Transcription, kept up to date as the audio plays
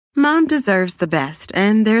Mom deserves the best,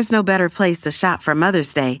 and there's no better place to shop for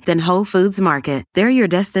Mother's Day than Whole Foods Market. They're your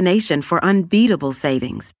destination for unbeatable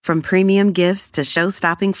savings, from premium gifts to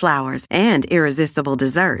show-stopping flowers and irresistible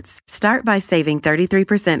desserts. Start by saving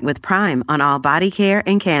 33% with Prime on all body care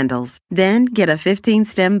and candles. Then get a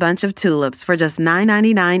 15-stem bunch of tulips for just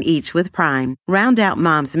 $9.99 each with Prime. Round out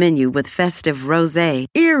Mom's menu with festive rosé,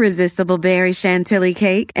 irresistible berry chantilly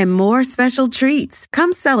cake, and more special treats.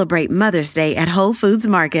 Come celebrate Mother's Day at Whole Foods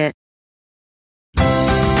Market.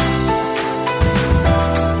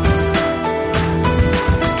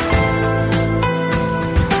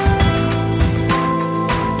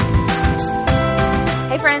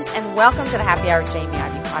 Hey friends, and welcome to the Happy Hour with Jamie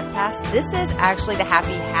Ivy podcast. This is actually the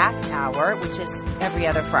Happy Half Hour, which is every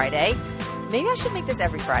other Friday. Maybe I should make this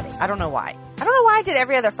every Friday. I don't know why. I did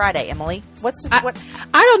every other Friday, Emily. What? I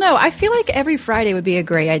don't know. I feel like every Friday would be a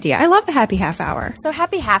great idea. I love the Happy Half Hour. So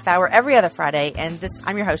Happy Half Hour every other Friday, and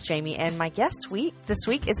I'm your host, Jamie, and my guest this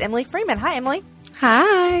week is Emily Freeman. Hi, Emily.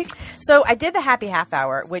 Hi. So I did the Happy Half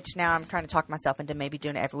Hour, which now I'm trying to talk myself into maybe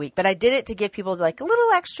doing it every week, but I did it to give people like a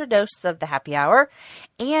little extra dose of the Happy Hour,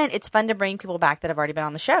 and it's fun to bring people back that have already been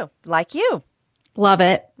on the show, like you. Love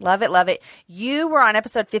it. Love it, love it. You were on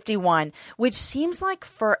episode 51, which seems like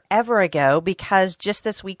forever ago because just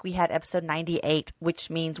this week we had episode 98, which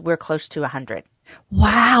means we're close to 100.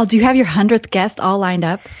 Wow. Do you have your 100th guest all lined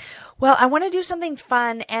up? Well, I want to do something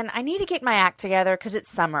fun, and I need to get my act together because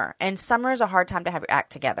it's summer, and summer is a hard time to have your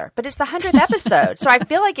act together. But it's the 100th episode, so I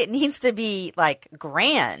feel like it needs to be, like,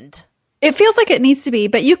 grand. It feels like it needs to be,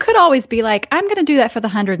 but you could always be like, I'm going to do that for the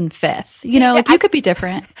 105th. You know, like you could be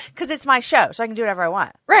different. Because it's my show, so I can do whatever I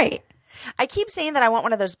want. Right. I keep saying that I want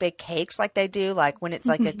one of those big cakes like they do, like when it's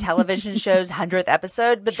like a television show's 100th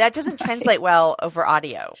episode, but that doesn't translate well over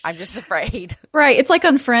audio. I'm just afraid. Right. It's like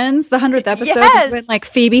on Friends, the 100th episode is when like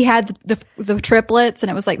Phoebe had the triplets,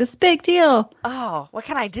 and it was like this big deal. Oh, what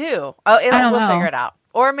can I do? I We'll don't know. figure it out.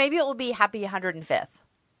 Or maybe it will be Happy 105th.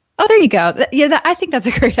 Oh, there you go. I think that's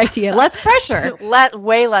a great idea. Less pressure.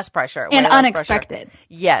 Way less pressure. And less unexpected. Pressure.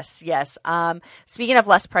 Yes. Speaking of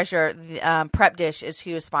less pressure, Prep Dish is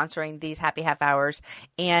who is sponsoring these Happy Half Hours.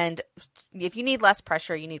 And if you need less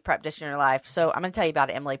pressure, you need Prep Dish in your life. So I'm going to tell you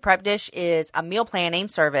about it, Emily. Prep Dish is a meal planning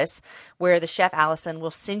service where the chef, Allison,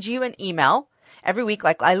 will send you an email every week.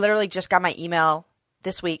 Like I literally just got my email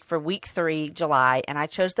this week for week 3, July, and I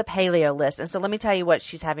chose the paleo list. And so let me tell you what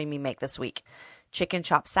she's having me make this week. Chicken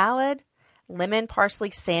chopped salad, lemon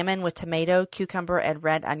parsley salmon with tomato, cucumber, and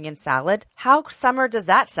red onion salad. How summer does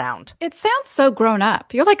that sound? It sounds so grown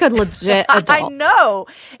up. You're like a legit adult. I know.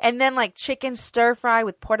 And then like chicken stir fry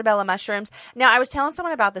with portobello mushrooms. Now, I was telling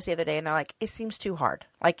someone about this the other day, and they're like, it seems too hard.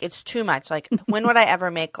 Like, it's too much. Like, when would I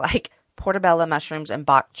ever make like portobello mushrooms and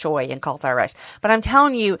bok choy and cauliflower rice? But I'm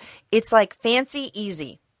telling you, it's like fancy,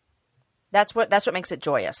 easy. That's what makes it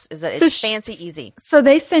joyous, is that it's fancy, easy. So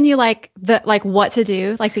they send you like what to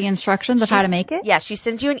do, like the instructions of how to make it? Yeah, she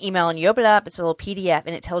sends you an email and you open it up, it's a little PDF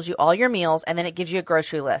and it tells you all your meals and then it gives you a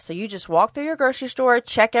grocery list. So you just walk through your grocery store,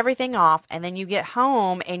 check everything off, and then you get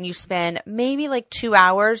home and you spend maybe like 2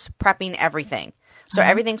 hours prepping everything. So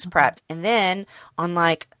everything's prepped. And then on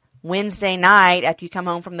like Wednesday night after you come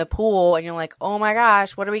home from the pool and you're like, oh my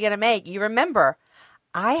gosh, what are we going to make? You remember,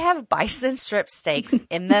 I have bison strip steaks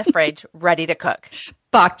in the fridge ready to cook.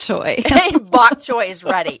 Bok choy. Bok choy is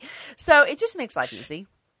ready. So it just makes life easy.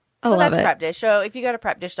 So that's it. Prep Dish. So if you go to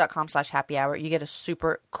prepdish.com/happy hour, you get a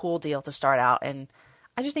super cool deal to start out. And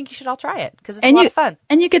I just think you should all try it because it's a lot of fun.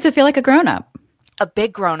 And you get to feel like a grown-up. A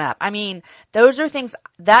big grown-up. I mean, those are things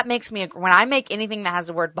that makes me, when I make anything that has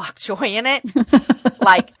the word bok choy in it,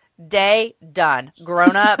 like day done.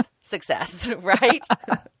 Grown-up success, right?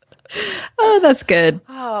 Oh, that's good.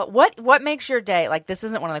 Oh, what makes your day, like this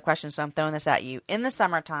isn't one of the questions, so I'm throwing this at you. In the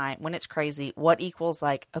summertime, when it's crazy, what equals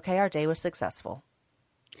like, okay, our day was successful?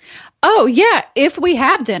 Oh, yeah. If we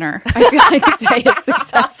have dinner, I feel like the day is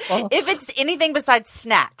successful. If it's anything besides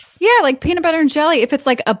snacks. Yeah, like peanut butter and jelly. If it's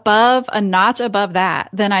like a notch above that,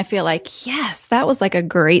 then I feel like, yes, that was like a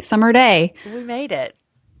great summer day. We made it.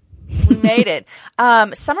 We made it.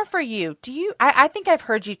 Summer for you. I think I've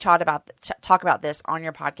heard you talk about this on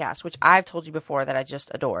your podcast, which I've told you before that I just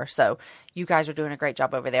adore. So you guys are doing a great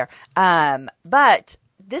job over there. But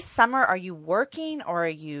this summer, are you working or are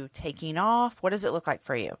you taking off? What does it look like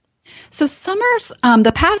for you? So summers,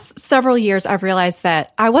 the past several years, I've realized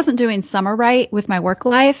that I wasn't doing summer right with my work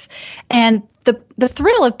life. And the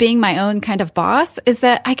thrill of being my own kind of boss is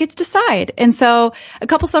that I get to decide. And so a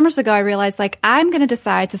couple summers ago, I realized like I'm going to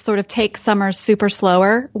decide to sort of take summers super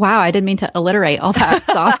slower. Wow. I didn't mean to alliterate all that.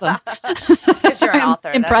 It's awesome. Because you're an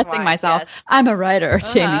author. Impressing myself. Yes. I'm a writer,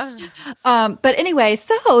 Jamie. But anyway,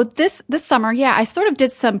 so this summer, I sort of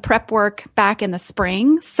did some prep work back in the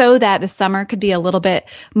spring so that the summer could be a little bit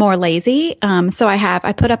more lazy. So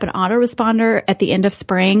I put up an autoresponder at the end of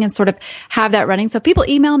spring and sort of have that running. So if people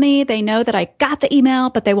email me, they know that I got the email,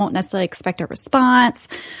 but they won't necessarily expect a response.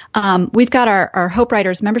 We've got our Hope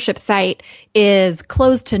Writers membership site is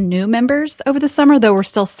closed to new members over the summer, though we're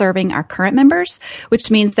still serving our current members,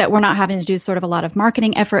 which means that we're not having to do sort of a lot of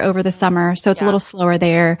marketing effort over the summer. So it's a little slower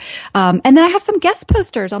there. And then I have some guest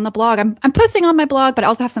posters on the blog. I'm posting on my blog, but I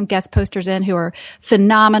also have some guest posters in who are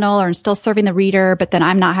phenomenal or still serving the reader, but then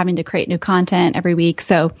I'm not having to create new content every week.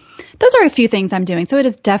 So those are a few things I'm doing. So it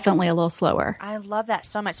is definitely a little slower. I love that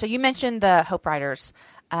so much. So you mentioned the Hope Writers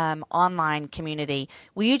online community.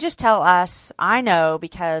 Will you just tell us, I know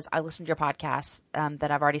because I listen to your podcast that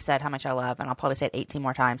I've already said how much I love, and I'll probably say it 18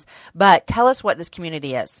 more times, but tell us what this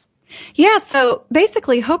community is. Yeah. So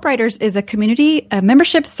basically, Hope Writers is a community, a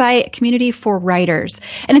membership site, a community for writers.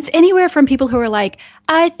 And it's anywhere from people who are like,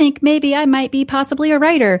 I think maybe I might be possibly a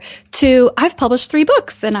writer to I've published 3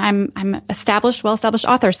 books and I'm well-established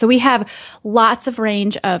author. So we have lots of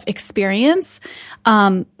range of experience.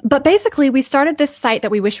 But basically we started this site that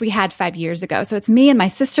we wish we had 5 years ago. So it's me and my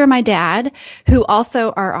sister and my dad, who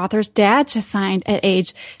also are authors. Dad just signed at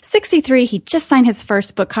age 63. He just signed his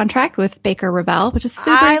first book contract with Baker Revell, which is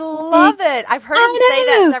super I love it. I've heard him say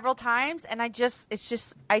that several times, and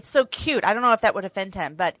it's so cute. I don't know if that would offend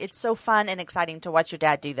him, but it's so fun and exciting to watch your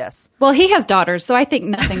dad do this. Well, he has daughters, so I think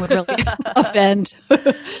nothing would really offend.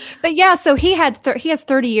 But yeah, so he has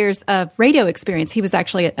 30 years of radio experience. He was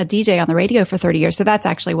actually a DJ on the radio for 30 years, so that's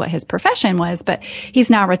actually what his profession was. But he's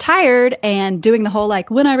now retired and doing the whole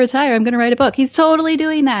like, when I retire, I'm going to write a book. He's totally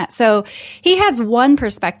doing that. So he has one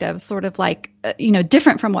perspective, sort of like,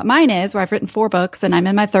 different from what mine is, where I've written 4 books and I'm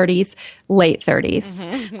in my 30s, late 30s.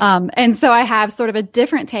 Mm-hmm. And so I have sort of a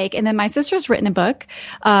different take. And then my sister's written a book,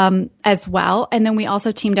 as well. And then we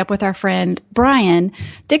also teamed up with our friend Brian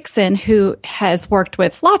Dixon, who has worked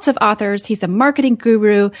with lots of authors. He's a marketing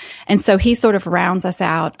guru. And so he sort of rounds us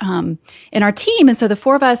out, in our team. And so the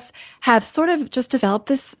 4 of us have sort of just developed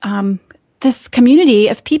this community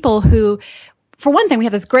of people who, for one thing, we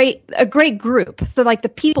have a great group. So like the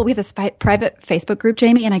people, we have this private Facebook group,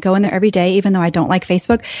 Jamie, and I go in there every day, even though I don't like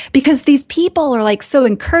Facebook, because these people are like so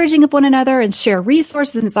encouraging of one another and share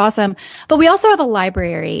resources, and it's awesome. But we also have a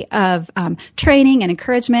library of training and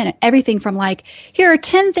encouragement and everything from like, here are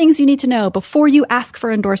 10 things you need to know before you ask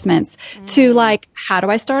for endorsements to like, how do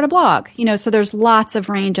I start a blog? So there's lots of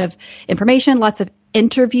range of information, lots of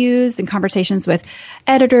interviews and conversations with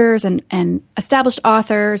editors and established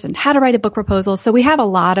authors and how to write a book proposal. So we have a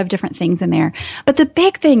lot of different things in there. But the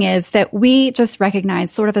big thing is that we just recognize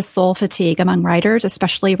sort of a soul fatigue among writers,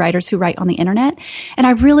 especially writers who write on the internet. And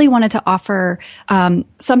I really wanted to offer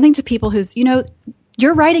something to people who's,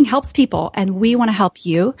 your writing helps people and we want to help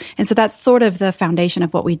you. And so that's sort of the foundation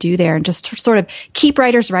of what we do there, and just to sort of keep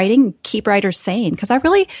writers writing, keep writers sane, because I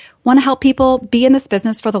really want to help people be in this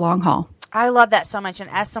business for the long haul. I love that so much. And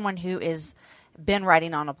as someone who is been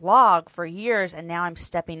writing on a blog for years, and now I'm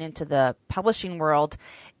stepping into the publishing world,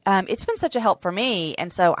 it's been such a help for me.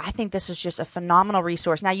 And so I think this is just a phenomenal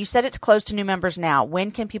resource. Now, you said it's closed to new members now.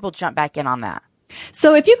 When can people jump back in on that?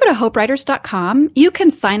 So if you go to hopewriters.com, you can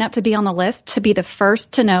sign up to be on the list to be the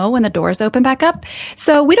first to know when the doors open back up.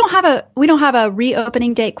 So we don't have a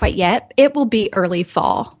reopening date quite yet. It will be early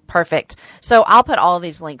fall. Perfect. So I'll put all of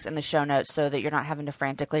these links in the show notes so that you're not having to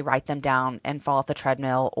frantically write them down and fall off the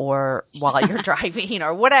treadmill or while you're driving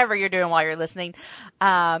or whatever you're doing while you're listening.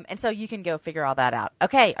 And so you can go figure all that out.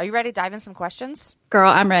 Okay. Are you ready to dive in some questions? Girl,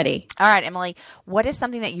 I'm ready. All right, Emily. What is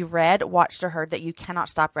something that you read, watched, or heard that you cannot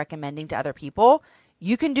stop recommending to other people?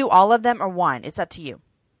 You can do all of them or one. It's up to you.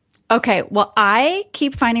 Okay. Well, I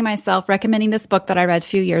keep finding myself recommending this book that I read a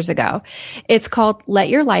few years ago. It's called Let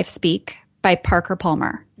Your Life Speak by Parker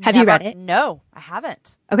Palmer. Have you read it? No, I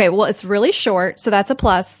haven't. Okay. Well, it's really short. So that's a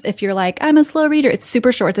plus. If you're like, I'm a slow reader, it's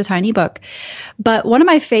super short. It's a tiny book. But one of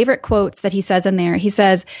my favorite quotes that he says in there, he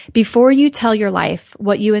says, before you tell your life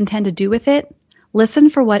what you intend to do with it, listen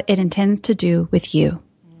for what it intends to do with you.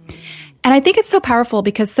 And I think it's so powerful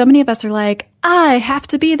because so many of us are like, I have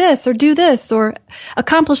to be this or do this or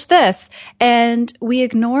accomplish this. And we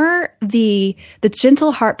ignore the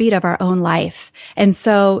gentle heartbeat of our own life. And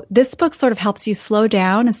so this book sort of helps you slow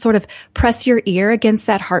down and sort of press your ear against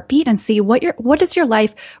that heartbeat and see what does your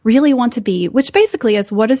life really want to be, which basically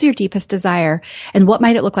is what is your deepest desire and what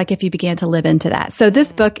might it look like if you began to live into that. So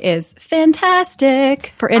this book is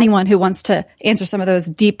fantastic for anyone who wants to answer some of those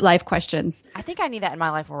deep life questions. I think I need that in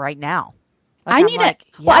my life right now. I need it.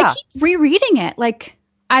 Yeah. Well, I keep rereading it. Like,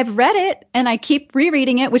 I've read it and I keep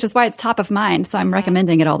rereading it, which is why it's top of mind. So I'm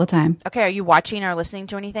recommending it all the time. Okay. Are you watching or listening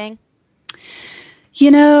to anything?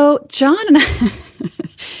 You know, John and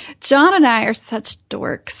I are such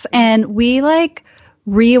dorks, and we like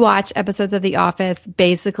rewatch episodes of The Office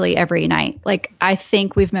basically every night. Like, I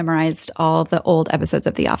think we've memorized all the old episodes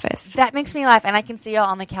of The Office. That makes me laugh, and I can see y'all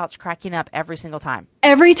on the couch cracking up every single time.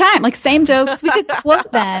 Every time, like same jokes. We could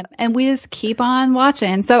quote them, and we just keep on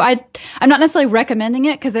watching. So I'm not necessarily recommending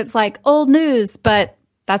it because it's like old news, but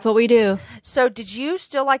that's what we do. So, did you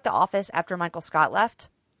still like The Office after Michael Scott left?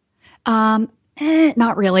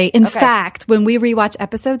 Not really. In fact, when we rewatch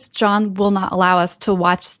episodes, John will not allow us to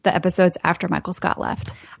watch the episodes after Michael Scott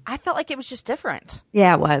left. I felt like it was just different.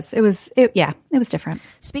 Yeah, it was. It was different.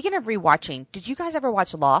 Speaking of rewatching, did you guys ever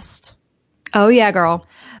watch Lost? Oh yeah, girl.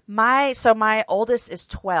 My oldest is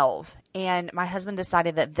 12, and my husband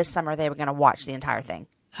decided that this summer they were going to watch the entire thing.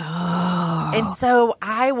 Oh. And so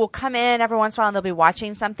I will come in every once in a while and they'll be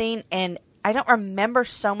watching something, and I don't remember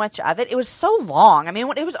so much of it. It was so long. I mean,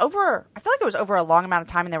 I feel like it was over a long amount of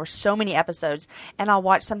time, and there were so many episodes, and I'll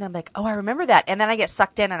watch something, I'm like, oh, I remember that. And then I get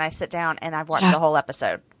sucked in and I sit down and I've watched the whole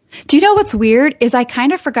episode. Do you know what's weird is I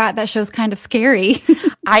kind of forgot that show's kind of scary.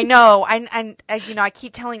 I know. I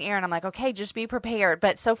keep telling Aaron, I'm like, okay, just be prepared.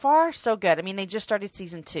 But so far, so good. I mean, they just started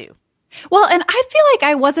season 2. Well, and I feel like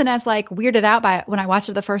I wasn't as like weirded out by it when I watched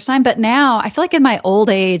it the first time, but now I feel like in my old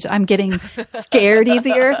age, I'm getting scared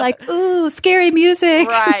easier. Like, ooh, scary music.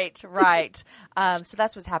 Right. So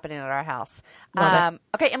that's what's happening at our house.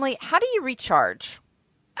 Okay, Emily, how do you recharge?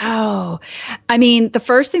 Oh, I mean, the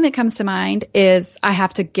first thing that comes to mind is I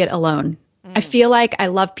have to get alone. I feel like I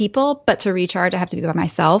love people, but to recharge, I have to be by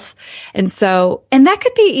myself. And that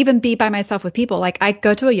could even be by myself with people. Like, I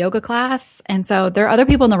go to a yoga class, and so there are other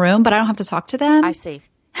people in the room, but I don't have to talk to them. I see.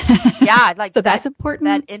 Yeah. Like, so that's important.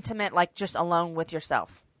 That intimate, like just alone with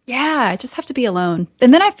yourself. Yeah. I just have to be alone.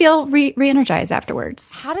 And then I feel re-energized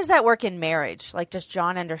afterwards. How does that work in marriage? Like, does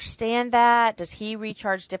John understand that? Does he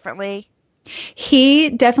recharge differently? He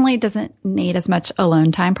definitely doesn't need as much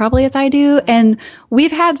alone time probably as I do. And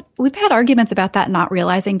we've had arguments about that, not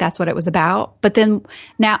realizing that's what it was about. But then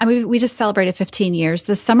now, I mean, we just celebrated 15 years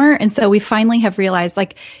this summer. And so we finally have realized,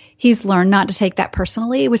 like, he's learned not to take that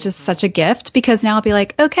personally, which is such a gift, because now I'll be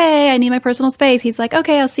like, okay, I need my personal space. He's like,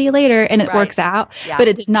 okay, I'll see you later. And it works out. Yeah. But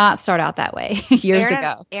it did not start out that way years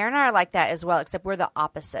ago. Aaron and I are like that as well, except we're the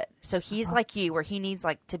opposite. So he's like you, where he needs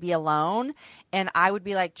like to be alone. And I would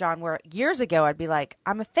be like John, where years ago I'd be like,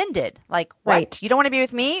 I'm offended. Like, what? Right. You don't want to be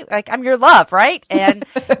with me? Like, I'm your love, right? And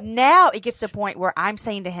now it gets to a point where I'm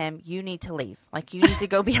saying to him, you need to leave. Like, you need to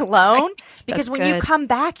go be alone because when you come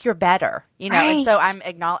back, you're better. You know, and so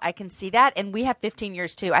I can see that. And we have 15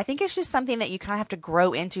 years too. I think it's just something that you kind of have to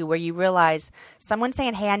grow into, where you realize someone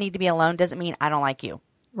saying, hey, I need to be alone doesn't mean I don't like you.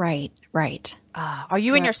 Right. Are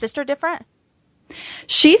you and your sister different?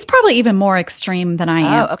 She's probably even more extreme than I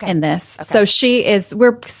am in this. Okay. So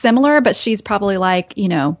we're similar, but she's probably like,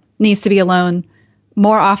 needs to be alone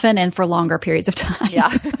more often and for longer periods of time.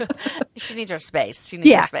 Yeah. She needs her space.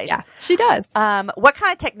 Her space. Yeah, she does. What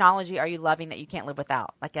kind of technology are you loving that you can't live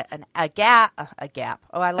without? Like a gap?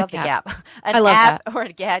 Oh, I love the Gap. I love app that. Or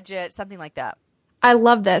a gadget, something like that. I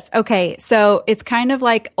love this. Okay. So it's kind of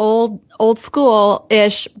like old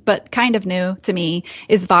school-ish, but kind of new to me,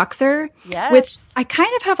 is Voxer. Yes. Which I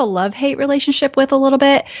kind of have a love-hate relationship with a little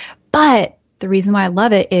bit. But the reason why I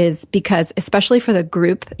love it is because, especially for the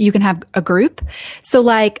group, you can have a group. So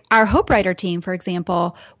like our Hope Writer team, for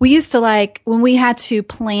example, we used to when we had to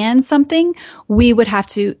plan something, we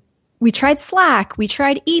tried Slack, we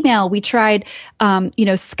tried email, we tried,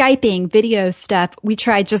 Skyping, video stuff. We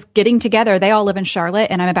tried just getting together. They all live in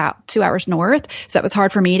Charlotte and I'm about 2 hours north. So that was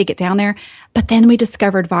hard for me to get down there. But then we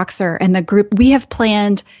discovered Voxer, and the group, we have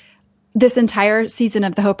planned this entire season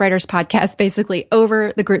of the Hope Writers podcast basically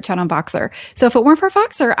over the group chat on Voxer. So if it weren't for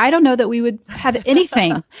Voxer, I don't know that we would have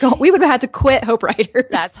anything. We would have had to quit Hope Writers.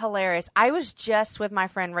 That's hilarious. I was just with my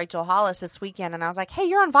friend Rachel Hollis this weekend, and I was like, hey,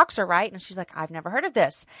 you're on Voxer, right? And she's like, I've never heard of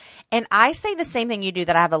this. And I say the same thing you do,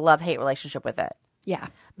 that I have a love-hate relationship with it. Yeah.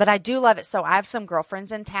 But I do love it. So I have some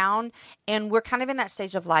girlfriends in town, and we're kind of in that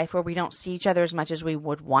stage of life where we don't see each other as much as we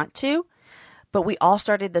would want to. but we all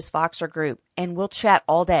started this Voxer group, and we'll chat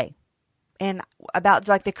all day. And about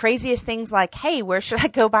like the craziest things like, hey, where should I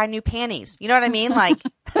go buy new panties? You know what I mean? Like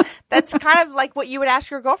that's kind of like what you would ask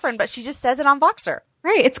your girlfriend, but she just says it on Voxer.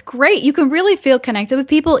 Right. It's great. You can really feel connected with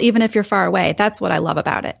people even if you're far away. That's what I love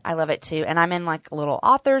about it. I love it too. And I'm in like a little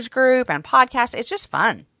authors group and podcast. It's just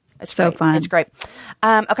fun. It's so great. fun. It's great.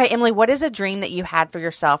 Okay, Emily, what is a dream that you had for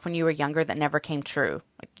yourself when you were younger that never came true?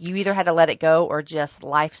 Like you either had to let it go or just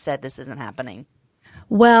life said this isn't happening.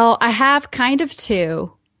 Well, I have kind of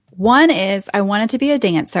two. One is I wanted to be a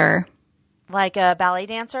dancer. Like a ballet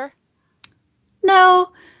dancer?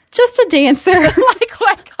 No, just a dancer. Like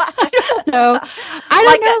what? I don't know.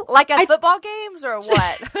 I don't know. Like at football games or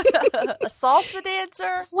what? A salsa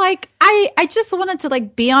dancer? Like I just wanted to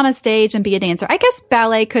like be on a stage and be a dancer. I guess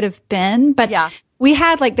ballet could have been, but yeah. We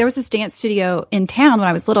had like, there was this dance studio in town when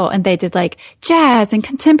I was little and they did like jazz and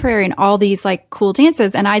contemporary and all these like cool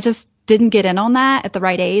dances. And I just didn't get in on that at the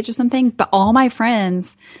right age or something. But all my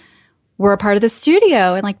friends were a part of the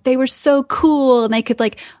studio and like they were so cool and they could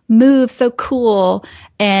like move so cool.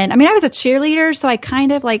 And I mean, I was a cheerleader, so I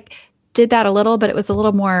kind of like did that a little, but it was a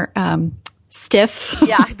little more stiff.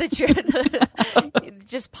 Yeah,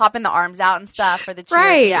 just popping the arms out and stuff for the cheer.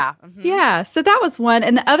 Right. Yeah. Mm-hmm. Yeah. So that was one.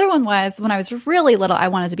 And the other one was when I was really little, I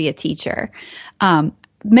wanted to be a teacher.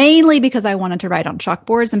 Mainly because I wanted to write on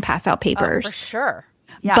chalkboards and pass out papers. Oh, for sure.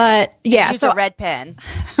 Yeah. But yeah, use a red pen.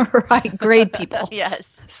 Right. Grade people.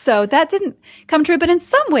 Yes. So that didn't come true. But in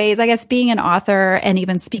some ways, I guess being an author and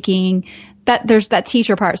even speaking, that there's that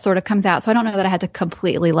teacher part sort of comes out. So I don't know that I had to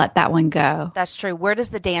completely let that one go. That's true. Where does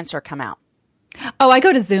the dancer come out? Oh, I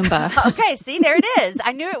go to Zumba. Okay, see, there it is.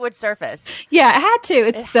 I knew it would surface. Yeah, I had to.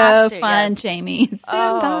 It's so fun, yes. Jamie.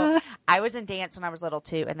 Zumba. Oh, I was in dance when I was little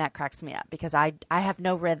too, and that cracks me up because I have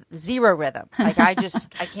zero rhythm. Like I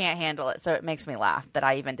can't handle it. So it makes me laugh that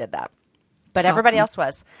I even did that. But everybody else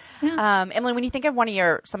was. Yeah. Emily, when you think of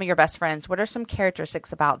some of your best friends, what are some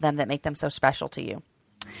characteristics about them that make them so special to you?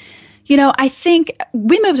 You know, I think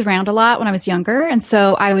we moved around a lot when I was younger. And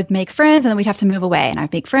so I would make friends and then we'd have to move away. And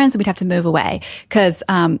I'd make friends and we'd have to move away. Cause,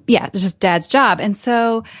 it's just dad's job. And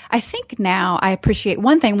so I think now I appreciate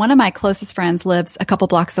one thing. One of my closest friends lives a couple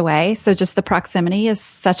blocks away. So just the proximity is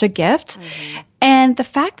such a gift. Mm-hmm. And the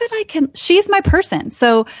fact that she's my person.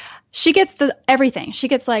 So she gets everything. She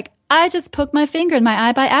gets like, I just poked my finger in my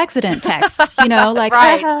eye by accident text, like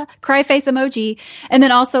right. Cry face emoji. And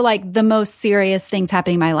then also like the most serious things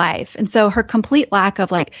happening in my life. And so her complete lack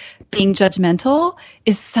of like being judgmental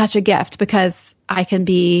is such a gift because I can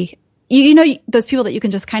be, those people that you can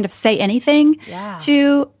just kind of say anything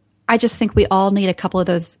to. I just think we all need a couple of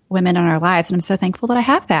those women in our lives. And I'm so thankful that I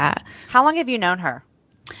have that. How long have you known her?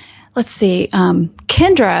 Let's see.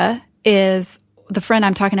 Kendra is the friend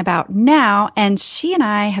I'm talking about now, and she and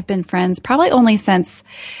I have been friends probably only since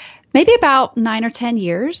maybe about 9 or 10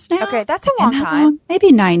 years now. Okay, that's a long time.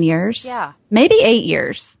 Maybe 9 years. Yeah. Maybe 8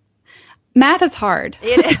 years. Math is hard.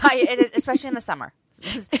 It is, especially in the summer.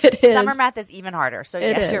 Summer math is even harder. So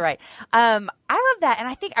yes, you're right. I love that.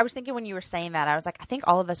 And I was thinking when you were saying that, I was like, I think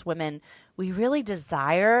all of us women, we really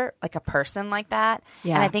desire like a person like that.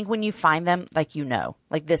 Yeah. And I think when you find them, like,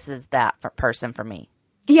 like this is that person for me.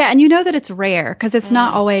 Yeah. And you know that it's rare because it's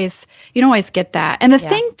not always, you don't always get that. And the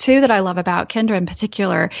thing too that I love about Kendra in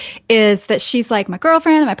particular is that she's like my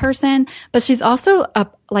girlfriend and my person, but she's also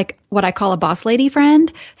like what I call a boss lady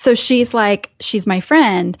friend. So she's my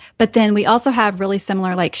friend, but then we also have really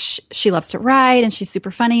similar, like she loves to write and she's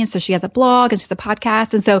super funny. And so she has a blog and she's a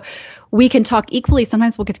podcast. And so we can talk equally.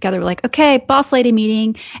 Sometimes we'll get together. We're like, okay, boss lady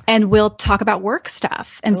meeting, and we'll talk about work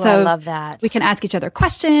stuff. And so I love that. We can ask each other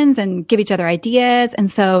questions and give each other ideas.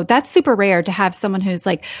 And so that's super rare to have someone who's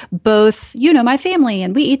like both, my family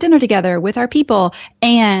and we eat dinner together with our people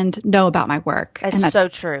and know about my work. And that's so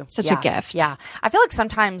true. Such a gift. Yeah. I feel like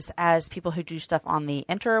sometimes as people who do stuff on the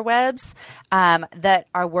interwebs, that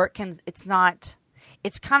our work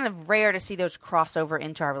it's kind of rare to see those cross over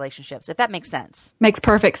into our relationships, if that makes sense. Makes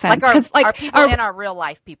perfect sense. Like our people and our real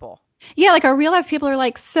life people. Yeah, like our real life people are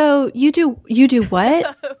like, so you do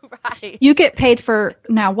what? Right. You get paid for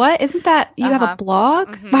now what? Isn't that you have a blog?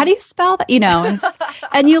 Mm-hmm. How do you spell that?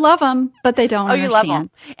 And you love them, but they don't understand. You love them.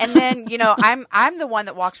 And then, I'm the one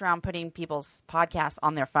that walks around putting people's podcasts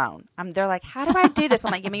on their phone. They're like, how do I do this?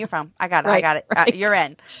 I'm like, give me your phone. I got it. Right, I got it. right. You're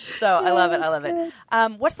in. So I love it. I love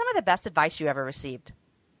it. What's some of the best advice you ever received?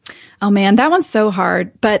 Oh man, that one's so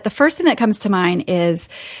hard. But the first thing that comes to mind is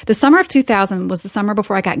the summer of 2000 was the summer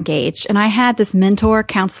before I got engaged. And I had this mentor,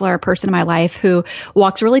 counselor, person in my life who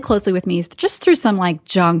walked really closely with me just through some like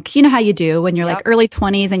junk. You know how you do when you're like early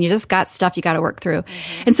 20s and you just got stuff you got to work through.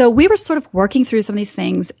 And so we were sort of working through some of these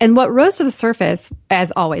things. And what rose to the surface,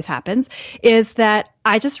 as always happens, is that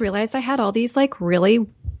I just realized I had all these like really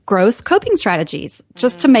gross coping strategies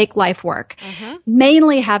just to make life work,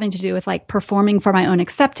 mainly having to do with like performing for my own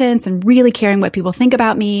acceptance and really caring what people think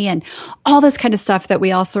about me and all this kind of stuff that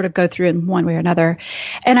we all sort of go through in one way or another.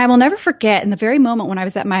 And I will never forget in the very moment when I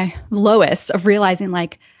was at my lowest of realizing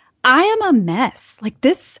like, I am a mess. Like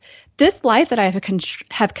this life that I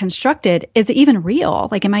have constructed, is it even real?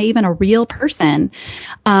 Like, am I even a real person?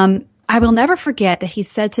 I will never forget that he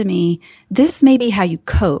said to me, this may be how you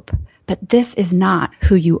cope, but this is not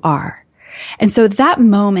who you are. And so that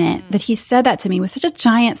moment that he said that to me was such a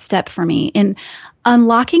giant step for me in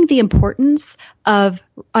unlocking the importance of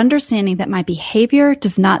understanding that my behavior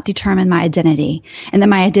does not determine my identity and that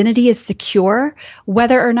my identity is secure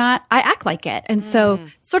whether or not I act like it. And so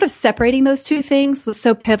sort of separating those two things was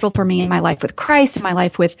so pivotal for me in my life with Christ,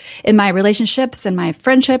 in my relationships and my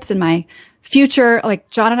friendships and my future. Like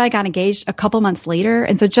John and I got engaged a couple months later.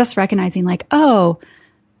 And so just recognizing like, oh,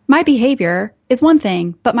 my behavior is one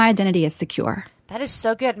thing, but my identity is secure. That is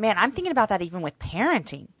so good. Man, I'm thinking about that even with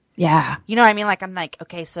parenting. Yeah. You know what I mean? Like, I'm like,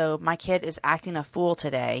 okay, so my kid is acting a fool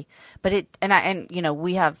today, but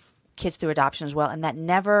we have kids through adoption as well. And that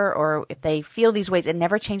never, or if they feel these ways, it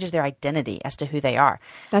never changes their identity as to who they are.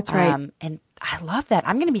 That's right. And I love that.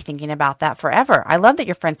 I'm going to be thinking about that forever. I love that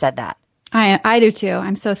your friend said that. I do too.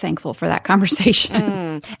 I'm so thankful for that conversation.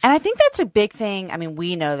 And I think that's a big thing. I mean,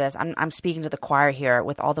 we know this. I'm speaking to the choir here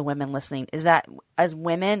with all the women listening, is that as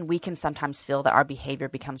women, we can sometimes feel that our behavior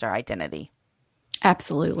becomes our identity.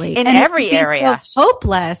 Absolutely. In every area. So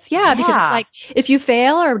hopeless. Yeah, because it's like if you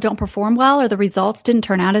fail or don't perform well or the results didn't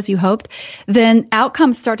turn out as you hoped, then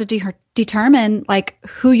outcomes start to determine like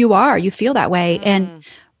who you are. You feel that way. And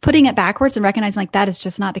putting it backwards and recognizing like that is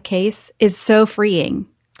just not the case is so freeing.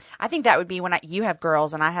 I think that would be when you have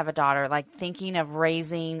girls and I have a daughter, like thinking of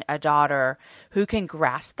raising a daughter who can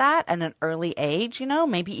grasp that at an early age, you know,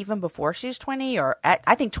 maybe even before she's 20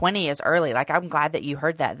 I think 20 is early. Like, I'm glad that you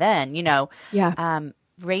heard that then, you know. Yeah.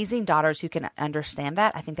 Raising daughters who can understand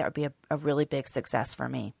that, I think that would be a really big success for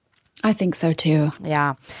me. I think so too.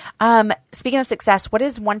 Yeah. Speaking of success, what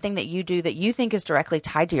is one thing that you do that you think is directly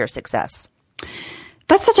tied to your success?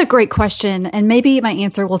 That's such a great question. And maybe my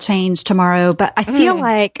answer will change tomorrow, but I feel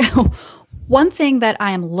like one thing that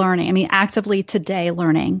I am learning, I mean, actively today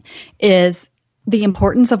learning, is the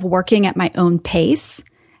importance of working at my own pace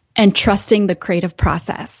and trusting the creative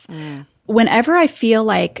process. Whenever I feel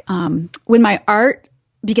like, when my art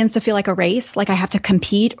begins to feel like a race, like I have to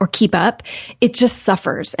compete or keep up, it just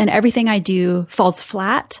suffers and everything I do falls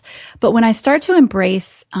flat. But when I start to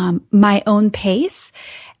embrace, my own pace,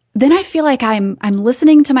 then I feel like I'm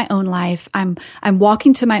listening to my own life. I'm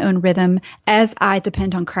walking to my own rhythm as I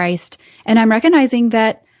depend on Christ. And I'm recognizing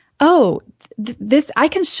that, I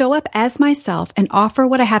can show up as myself and offer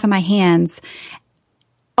what I have in my hands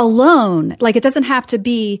alone. Like, it doesn't have to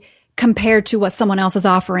be compared to what someone else is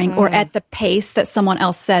offering or at the pace that someone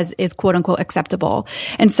else says is quote unquote acceptable.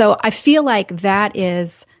 And so I feel like that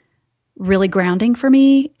is really grounding for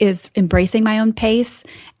me, is embracing my own pace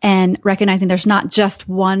and recognizing there's not just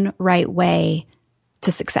one right way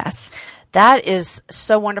to success. That is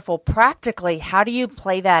so wonderful. Practically, how do you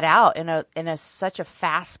play that out in such a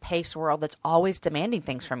fast-paced world that's always demanding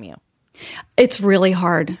things from you? It's really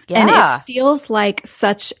hard. Yeah. And it feels like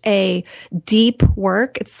such a deep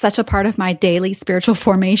work. It's such a part of my daily spiritual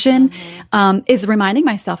formation, is reminding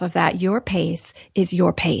myself of that. Your pace is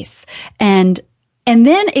your pace. And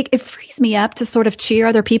then it frees me up to sort of cheer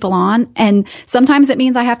other people on. And sometimes it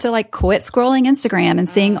means I have to like quit scrolling Instagram and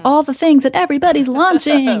seeing all the things that everybody's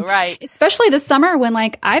launching. Right. Especially this summer when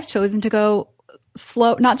like I've chosen to go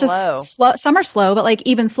slow, just summer slow, but like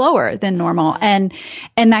even slower than normal. And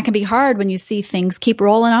that can be hard when you see things keep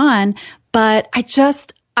rolling on. But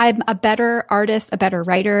I'm a better artist, a better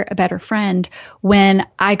writer, a better friend when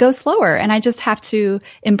I go slower, and I just have to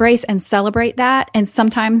embrace and celebrate that. And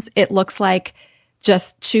sometimes it looks like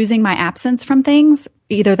just choosing my absence from things,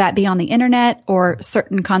 either that be on the internet or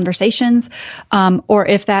certain conversations, or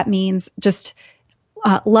if that means just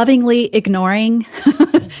lovingly ignoring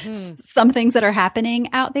some things that are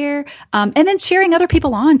happening out there. And then cheering other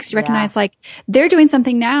people on because you recognize like they're doing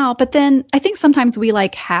something now. But then I think sometimes we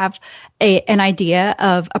like have an idea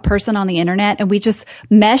of a person on the internet and we just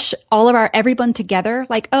mesh all of everyone together.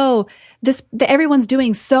 Like, oh, everyone's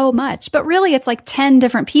doing so much, but really it's like 10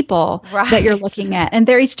 different people that you're looking at and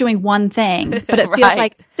they're each doing one thing, but it feels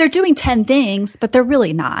like they're doing 10 things, but they're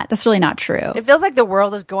really not. That's really not true. It feels like the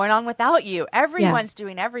world is going on without you. Everyone's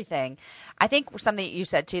doing everything. I think something that you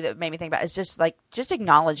said too that made me think about is just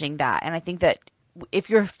acknowledging that. And I think that if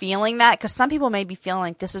you're feeling that, because some people may be feeling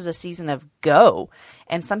like this is a season of go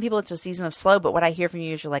and some people it's a season of slow. But what I hear from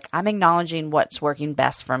you is you're like, I'm acknowledging what's working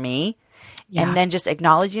best for me. Yeah. And then just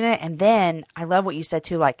acknowledging it. And then I love what you said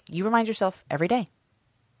too. Like you remind yourself every day.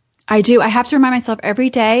 I do. I have to remind myself every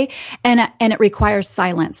day and it requires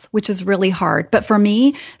silence, which is really hard. But for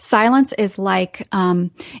me, silence is like,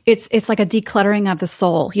 it's like a decluttering of the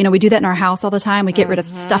soul. You know, we do that in our house all the time. We get rid of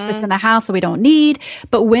stuff that's in the house that we don't need.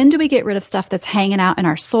 But when do we get rid of stuff that's hanging out in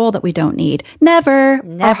our soul that we don't need? Never.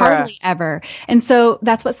 Or hardly ever. And so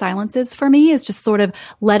that's what silence is for me, is just sort of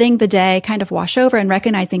letting the day kind of wash over and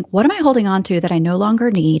recognizing what am I holding on to that I no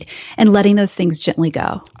longer need and letting those things gently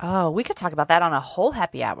go. Oh, we could talk about that on a whole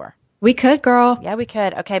happy hour. We could, girl. Yeah, we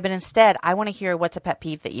could. Okay, but instead, I want to hear what's a pet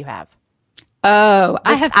peeve that you have. Oh,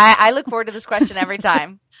 I look forward to this question every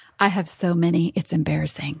time. I have so many. It's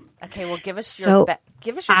embarrassing. Okay, well, give us your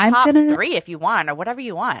top 3 if you want, or whatever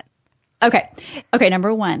you want. Okay.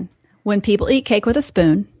 Number 1, when people eat cake with a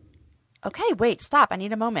spoon. Okay, wait, stop. I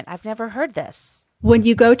need a moment. I've never heard this. When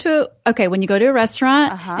you go to a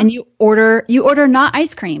restaurant and you order not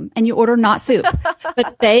ice cream and you order not soup,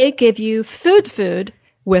 but they give you food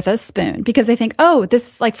with a spoon because they think, oh, this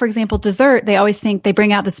is like, for example, dessert. They always think they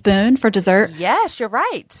bring out the spoon for dessert. Yes, you're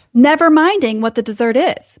right. Never minding what the dessert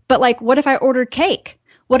is. But like, what if I ordered cake?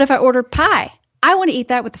 What if I ordered pie? I want to eat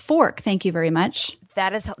that with a fork. Thank you very much.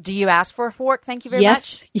 Do you ask for a fork? Thank you very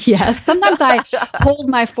much. Yes. Sometimes I hold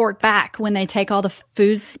my fork back when they take all the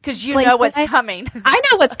food. Because you know what's coming. I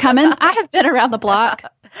know what's coming. I have been around the block.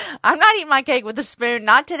 I'm not eating my cake with a spoon.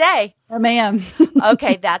 Not today. Oh, ma'am.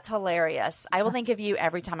 Okay, that's hilarious. I will think of you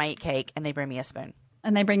every time I eat cake and they bring me a spoon.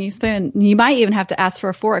 And they bring you a spoon. You might even have to ask for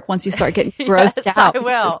a fork once you start getting grossed out. I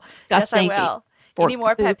will. Disgusting. Yes, I will. Any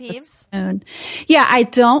more pet peeves? Yeah, I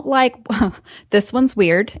don't like, this one's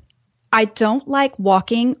weird. I don't like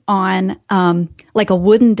walking on like a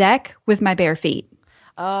wooden deck with my bare feet.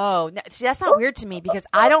 Oh, see, that's not weird to me because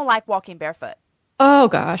I don't like walking barefoot. Oh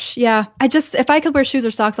gosh. Yeah. if I could wear shoes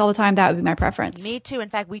or socks all the time, that would be my preference. Me too. In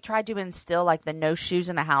fact, we tried to instill like the no shoes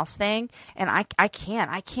in the house thing and I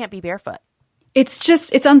can't be barefoot. It's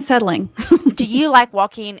unsettling. Do you like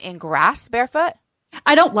walking in grass barefoot?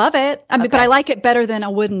 I don't love it. But I like it better than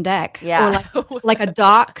a wooden deck. Yeah. Or like a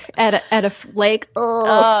dock at a lake.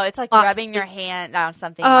 Oh, it's like rubbing your hand on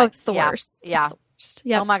something. Oh, it's the worst. Yeah. It's the worst.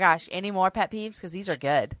 Yep. Oh my gosh. Any more pet peeves? Because these are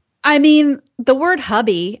good. I mean, the word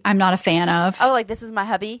hubby, I'm not a fan of. Oh, like this is my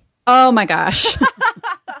hubby? Oh my gosh.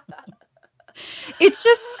 It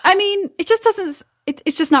just doesn't,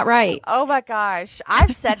 it's just not right. Oh my gosh.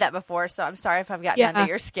 I've said that before, so I'm sorry if I've gotten under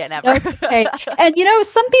your skin ever. That's okay. And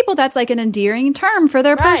some people that's like an endearing term for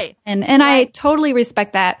their person. And I totally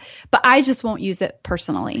respect that, but I just won't use it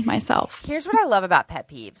personally myself. Here's what I love about pet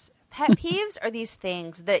peeves. Pet peeves are these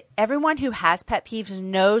things that everyone who has pet peeves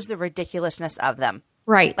knows the ridiculousness of them.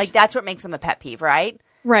 Right. Like that's what makes them a pet peeve, right?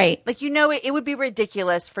 Right. Like, it would be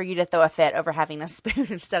ridiculous for you to throw a fit over having a spoon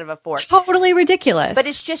instead of a fork. Totally ridiculous. But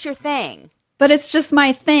it's just your thing. But it's just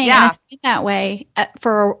my thing. Yeah. And it's been that way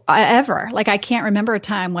forever. Like, I can't remember a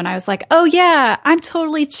time when I was like, oh, yeah, I'm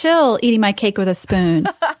totally chill eating my cake with a spoon.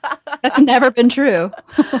 That's never been true.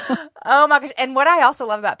 Oh, my gosh. And what I also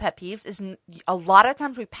love about pet peeves is a lot of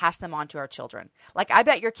times we pass them on to our children. Like, I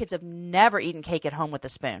bet your kids have never eaten cake at home with a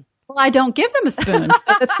spoon. Well, I don't give them a spoon,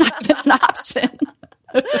 so that's not even an option.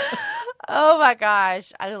 Oh, my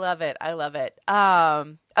gosh. I love it. I love it.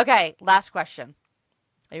 Okay, last question.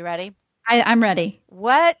 Are you ready? I'm ready.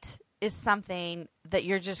 What is something that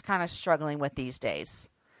you're just kind of struggling with these days?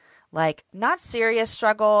 Like, not serious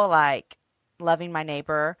struggle, like loving my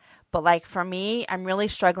neighbor, but like for me, I'm really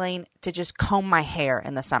struggling to just comb my hair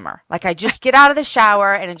in the summer. Like, I just get out of the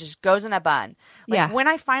shower and it just goes in a bun. Like, when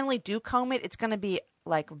I finally do comb it, it's going to be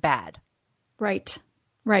like bad. Right.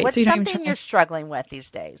 What's something you're struggling with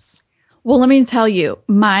these days? Well, let me tell you,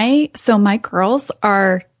 my girls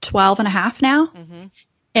are 12 and a half now. Mm-hmm.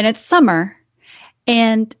 And it's summer,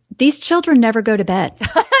 and these children never go to bed.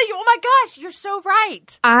 Oh my gosh, you're so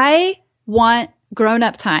right. I want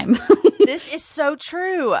grown-up time. This is so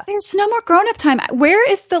true. There's no more grown-up time. Where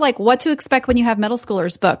is the what to expect when you have middle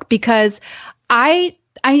schoolers book? Because I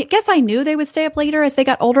guess I knew they would stay up later as they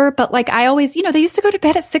got older, but I always, they used to go to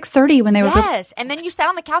bed at 6:30 when they were. Yes. And then you sat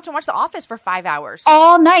on the couch and watched The Office for 5 hours.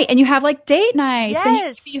 All night. And you have date nights.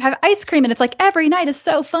 Yes. And you have ice cream and it's every night is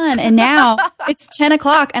so fun. And now it's 10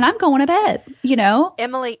 o'clock and I'm going to bed,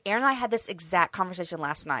 Emily, Aaron and I had this exact conversation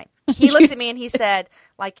last night. He looked at me and he said,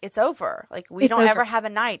 it's over. We don't ever have a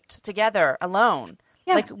night together alone.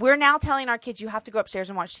 Yeah. We're now telling our kids, you have to go upstairs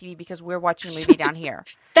and watch TV because we're watching a movie down here.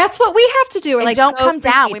 That's what we have to do. And don't come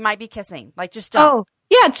down. We might be kissing. Just don't. Oh,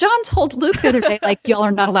 yeah. John told Luke the other day, y'all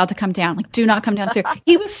are not allowed to come down. Do not come downstairs.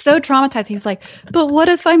 He was so traumatized. He was like, but what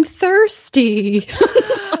if I'm thirsty?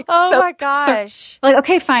 Oh my gosh. So,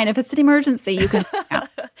 okay, fine. If it's an emergency, you can come out.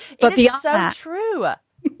 But it is so true.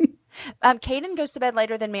 Caden goes to bed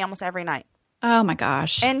later than me almost every night. Oh my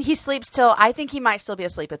gosh. And he sleeps till, I think he might still be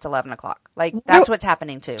asleep. It's 11 o'clock. That's what's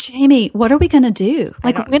happening too. Jamie, what are we going to do?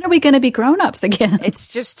 When are we going to be grown-ups again?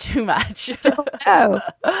 It's just too much. Oh.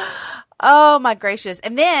 Oh my gracious.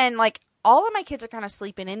 And then all of my kids are kind of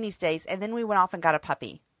sleeping in these days. And then we went off and got a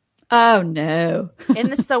puppy. Oh no.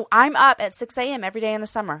 So I'm up at 6 a.m. every day in the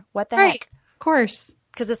summer. What the heck? Of course.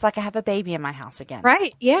 Because it's I have a baby in my house again.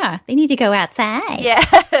 Right. Yeah. They need to go outside.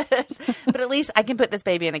 Yes. But at least I can put this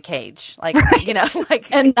baby in a cage. Right.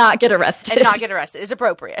 And not get arrested. It's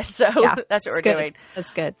appropriate. So that's what we're doing.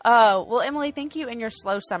 That's good. Oh, well, Emily, thank you in your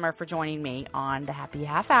slow summer for joining me on the Happy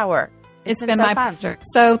Half Hour. It's been so my fun. Pleasure.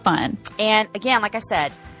 So fun. And again, like I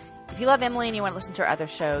said, if you love Emily and you want to listen to her other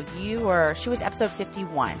show, she was episode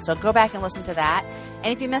 51. So go back and listen to that.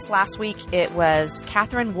 And if you missed last week, it was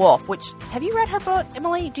Catherine Wolfe, have you read her book,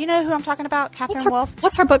 Emily? Do you know who I'm talking about? Catherine Wolfe?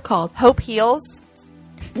 What's her book called? Hope Heals.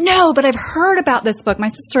 No, but I've heard about this book. My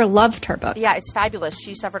sister loved her book. Yeah, it's fabulous.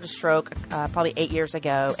 She suffered a stroke probably 8 years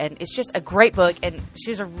ago, and it's just a great book, and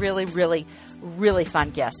she was a really, really, really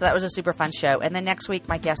fun guest. So that was a super fun show. And then next week,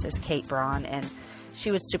 my guest is Kate Braun, and she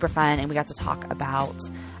was super fun, and we got to talk about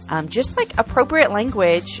just appropriate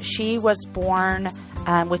language. She was born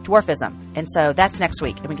with dwarfism, and so that's next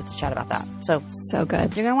week, and we get to chat about that. So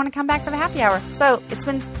good. You're going to want to come back for the happy hour. So it's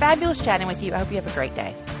been fabulous chatting with you. I hope you have a great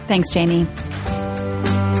day. Thanks, Jamie.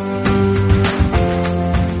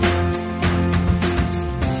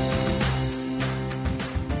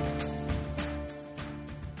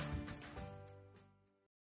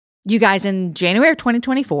 You guys, in January of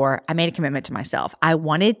 2024, I made a commitment to myself. I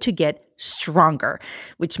wanted to get stronger,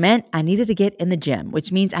 which meant I needed to get in the gym,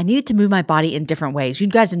 which means I needed to move my body in different ways. You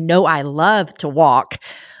guys know I love to walk.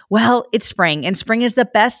 Well, it's spring, and spring is the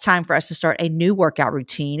best time for us to start a new workout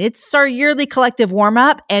routine. It's our yearly collective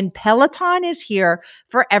warm-up, and Peloton is here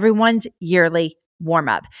for everyone's yearly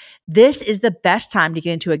warm-up. This is the best time to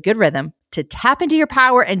get into a good rhythm, to tap into your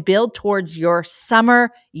power and build towards your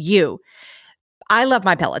summer you. I love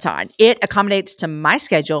my Peloton. It accommodates to my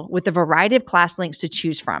schedule with a variety of class links to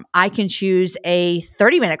choose from. I can choose a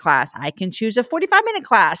 30-minute class. I can choose a 45-minute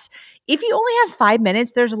class. If you only have 5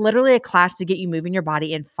 minutes, there's literally a class to get you moving your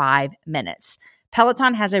body in 5 minutes.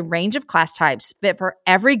 Peloton has a range of class types fit for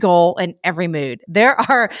every goal and every mood. There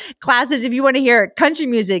are classes if you want to hear country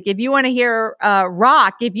music, if you want to hear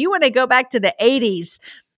rock, if you want to go back to the 80s.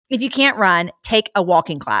 If you can't run, take a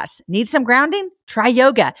walking class. Need some grounding? Try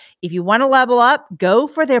yoga. If you want to level up, go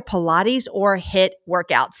for their Pilates or HIIT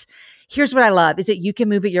workouts. Here's what I love is that you can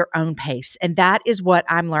move at your own pace. And that is what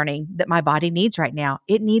I'm learning that my body needs right now.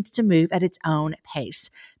 It needs to move at its own pace.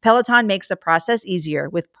 Peloton makes the process easier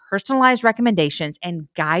with personalized recommendations and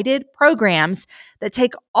guided programs that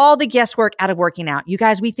take all the guesswork out of working out. You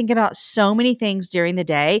guys, we think about so many things during the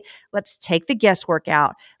day. Let's take the guesswork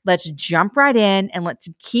out. Let's jump right in and let's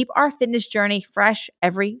keep our fitness journey fresh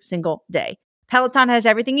every single day. Peloton has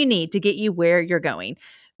everything you need to get you where you're going.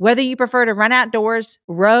 Whether you prefer to run outdoors,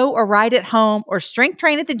 row or ride at home, or strength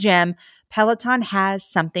train at the gym, Peloton has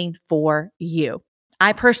something for you.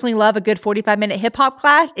 I personally love a good 45-minute hip hop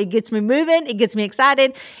class. It gets me moving. It gets me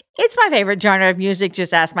excited. It's my favorite genre of music.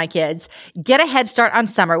 Just ask my kids. Get a head start on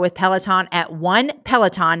summer with Peloton at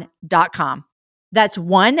onepeloton.com. That's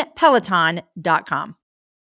onepeloton.com.